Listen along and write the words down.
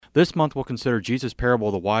This month we'll consider Jesus' parable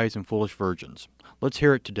of the wise and foolish virgins. Let's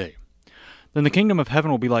hear it today. Then the kingdom of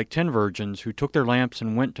heaven will be like 10 virgins who took their lamps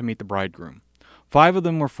and went to meet the bridegroom. 5 of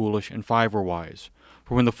them were foolish, and 5 were wise.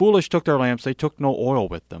 For when the foolish took their lamps, they took no oil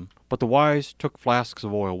with them, but the wise took flasks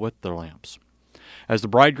of oil with their lamps. As the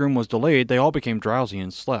bridegroom was delayed, they all became drowsy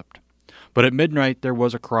and slept. But at midnight there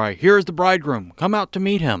was a cry, "Here is the bridegroom! Come out to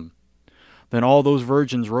meet him!" Then all those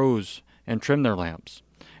virgins rose and trimmed their lamps.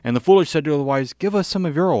 And the foolish said to the wise, "Give us some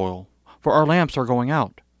of your oil, for our lamps are going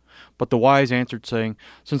out." But the wise answered, saying,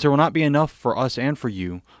 "Since there will not be enough for us and for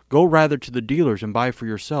you, go rather to the dealers and buy for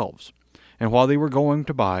yourselves." And while they were going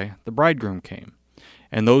to buy, the bridegroom came.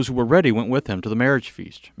 And those who were ready went with him to the marriage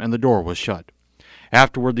feast, and the door was shut.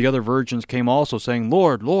 Afterward the other virgins came also, saying,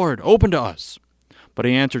 "Lord, Lord, open to us." But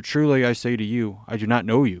he answered, "Truly I say to you, I do not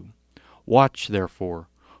know you. Watch therefore,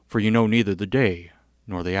 for you know neither the day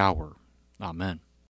nor the hour." Amen.